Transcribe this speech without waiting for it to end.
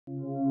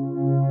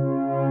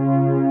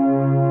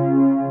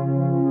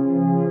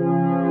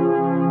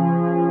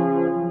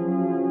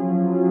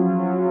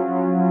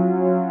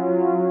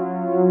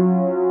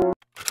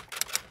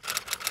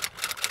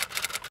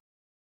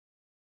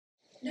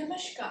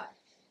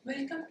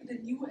Welcome to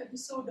the new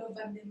episode of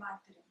Vande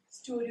Mataram,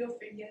 Story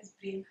of India's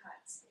Brave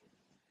Hearts.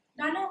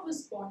 Nana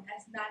was born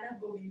as Nana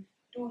Govind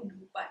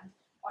Tondu Pant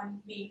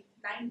on May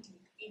 19,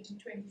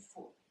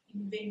 1824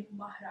 in Venu,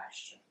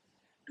 Maharashtra,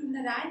 to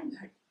Narayan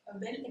Bhatt, a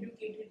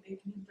well-educated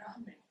Begini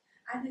Brahmin,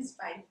 and his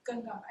wife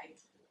Gangabai,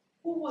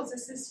 who was a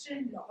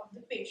sister-in-law of the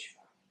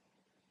Peshwa.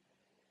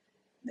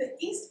 The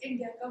East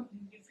India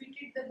Company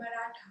defeated the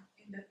Maratha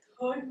in the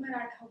Third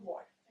Maratha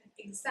War and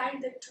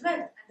exiled the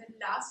 12th and the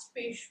last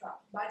Peshwa,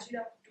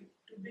 Bajirao II,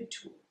 to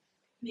Bittur,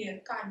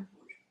 near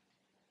Kanpur,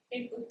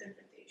 in Uttar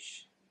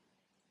Pradesh,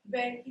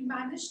 where he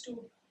managed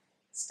to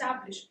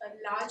establish a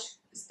large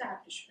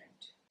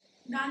establishment.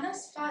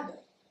 Nana's father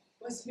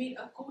was made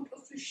a court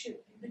official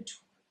in Bittur,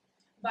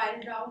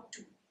 while Rao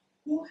II,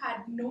 who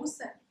had no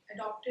son,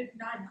 adopted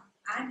Nana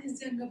and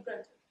his younger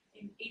brother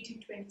in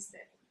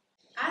 1827.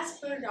 As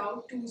per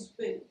Rao II's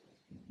will,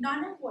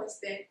 Nana was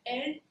then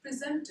heir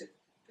presumptive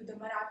to the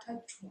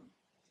Maratha throne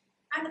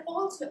and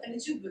also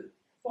eligible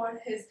for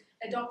his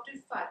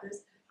adopted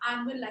father's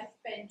annual life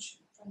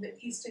pension from the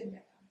East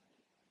India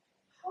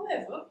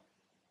Company. However,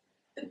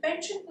 the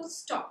pension was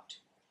stopped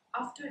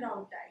after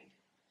Rao died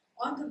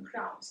on the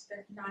grounds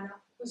that Nana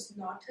was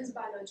not his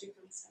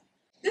biological son.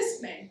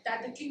 This meant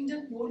that the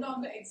kingdom no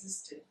longer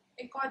existed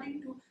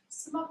according to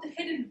some of the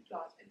hidden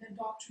clauses in the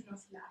doctrine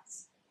of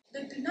lapse.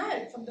 The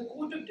denial from the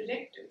court of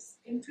directors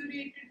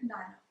infuriated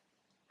Nana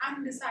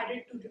and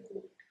decided to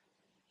revolt.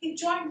 He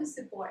joined the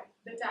sepoy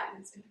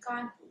battalions in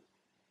Kanpur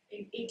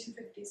in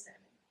 1857.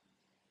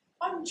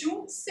 On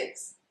June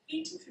 6,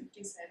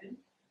 1857,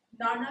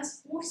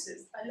 Nana's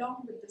forces,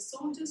 along with the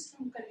soldiers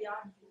from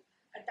Kalyanpur,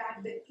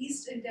 attacked the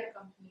East India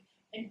Company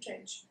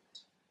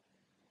entrenchment.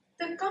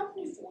 The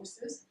company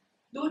forces,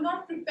 though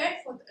not prepared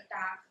for the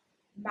attack,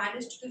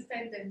 managed to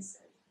defend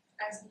themselves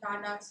as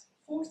Nana's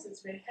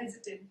forces were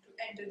hesitant to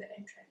enter the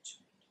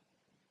entrenchment.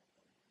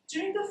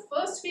 During the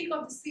first week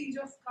of the siege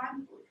of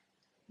Kanpur,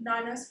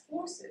 Nana's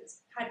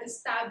forces had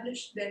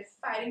established their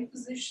firing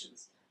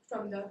positions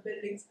from the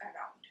buildings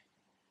around.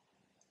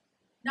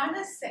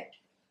 Nana said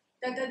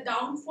that the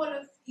downfall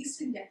of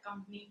East India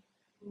Company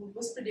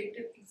was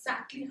predicted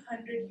exactly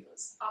 100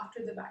 years after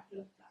the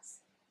Battle of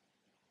Plassey.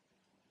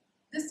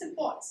 The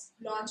Sepoys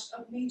launched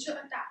a major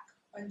attack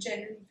on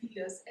General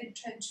Wheeler's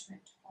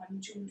entrenchment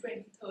on June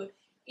 23,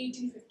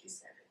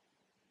 1857,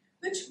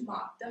 which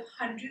marked the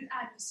 100th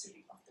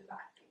anniversary of the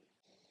battle.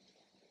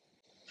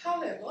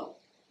 However,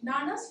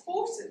 Nana's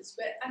forces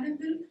were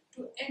unable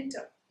to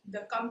enter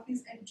the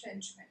company's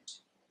entrenchment.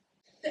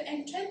 The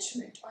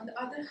entrenchment, on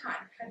the other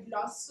hand, had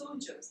lost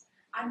soldiers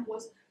and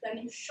was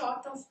running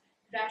short of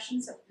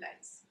ration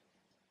supplies.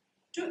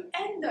 To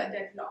end the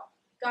deadlock,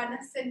 Nana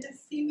sent a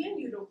female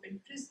European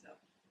prisoner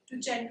to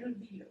General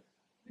Wheeler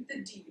with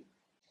a deal.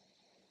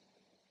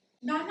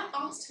 Nana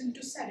asked him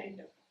to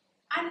surrender,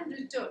 and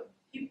in return,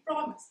 he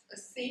promised a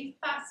safe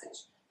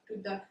passage to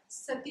the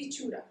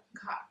Satichura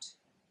Ghat.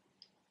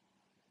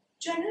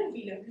 General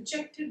Wheeler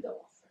rejected the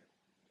offer,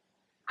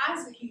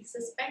 as he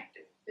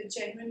suspected the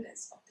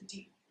genuineness of the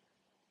deal.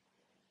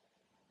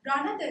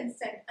 Rana then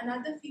sent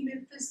another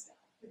female prisoner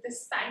with a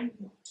signed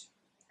note,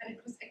 and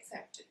it was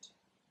accepted.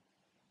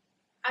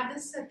 At the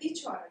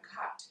Satichura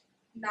Ghat,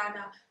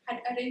 Nana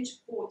had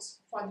arranged boats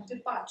for the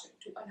departure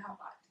to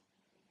Allahabad.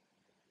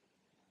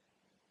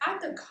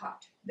 At the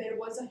ghat, there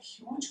was a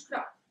huge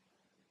crowd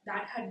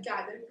that had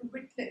gathered to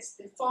witness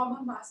their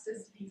former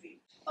master's leaving.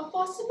 A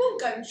possible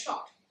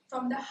gunshot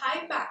from the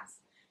high banks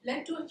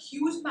led to a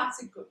huge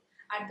massacre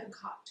at the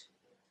ghat.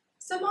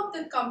 Some of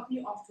the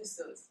company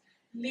officers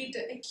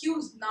later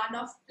accused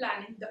Nana of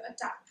planning the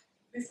attack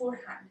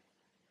beforehand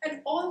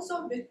and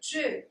also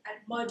betrayal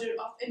and murder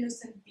of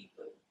innocent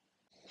people.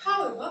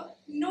 However,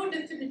 no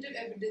definitive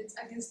evidence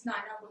against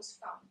Nana was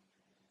found.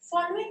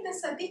 Following the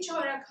Sati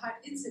Chowra Ghat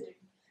incident,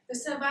 the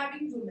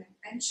surviving women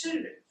and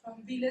children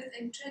from Wheeler's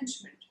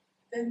entrenchment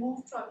were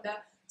moved from the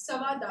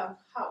Sawadag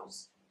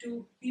house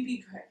to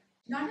Bibi Ghar.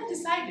 Nana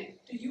decided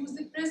to use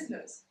the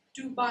prisoners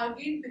to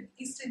bargain with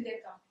East India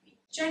Company.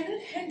 General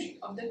Henry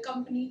of the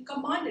company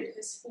commanded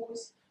his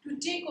force to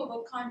take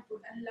over Kanpur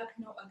and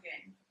Lucknow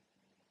again.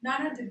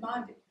 Nana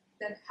demanded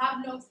that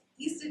Havelock's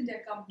East India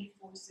Company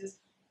forces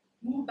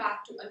move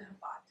back to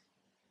Allahabad.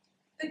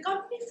 The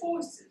company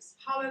forces,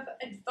 however,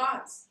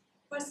 advanced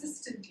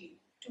persistently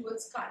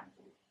towards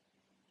Kanpur.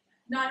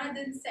 Nana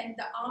then sent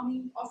the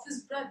army of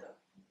his brother,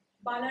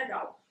 Bala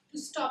Rao, to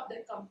stop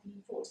the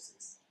company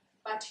forces,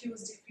 but he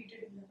was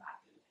defeated in the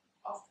battle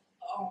of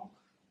Aung.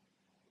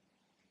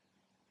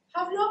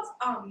 Havelock's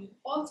army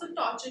also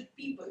tortured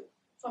people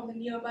from the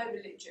nearby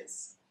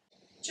villages.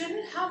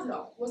 General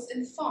Havelock was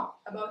informed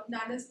about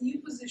Nana's new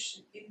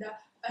position in the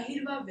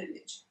Ahirwa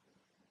village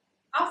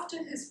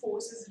after his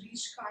forces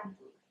reached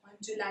Kanpur on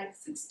July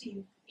 16,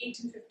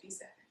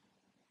 1857.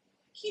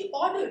 He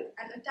ordered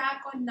an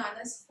attack on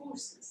Nana's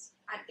forces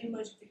and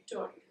emerged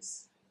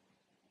victorious.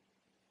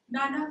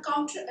 Nana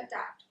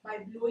counterattacked by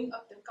blowing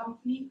up the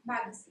company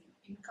magazine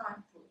in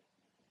Kanpur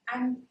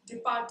and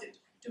departed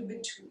to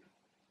Bittur.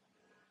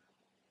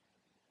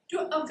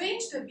 To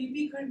avenge the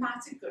Bibighar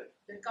massacre,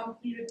 the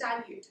company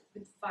retaliated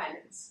with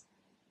violence.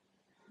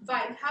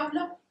 While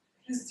Havelock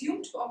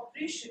resumed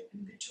operation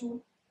in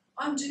Bitoon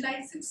on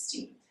July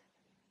 16th.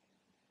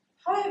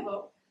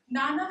 However,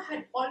 Nana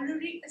had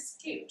already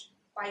escaped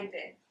by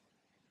then.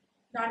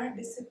 Nana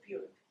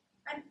disappeared,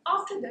 and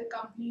after the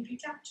company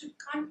recaptured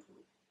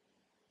Kanpur,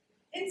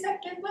 in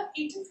September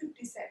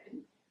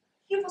 1857,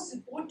 he was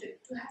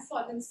reported to have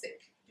fallen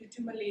sick due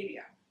to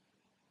malaria.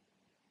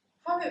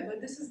 However,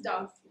 this is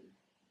doubtful.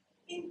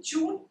 In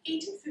June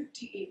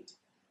 1858,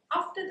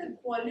 after the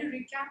Gwalior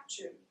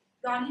recapture,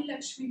 Rani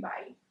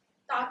Lakshmibai,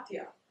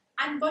 Tatya,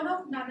 and one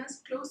of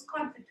Nana's close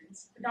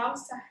confidants, Rao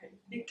Saheb,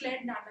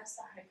 declared Nana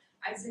Saheb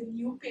as a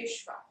new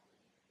Peshwa.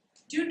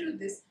 Due to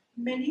this,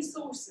 many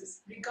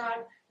sources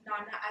regard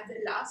Nana as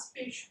the last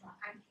Peshwa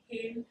and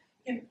hail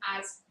him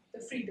as the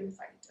freedom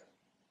fighter.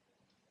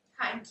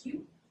 Thank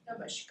you.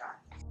 Namaskar.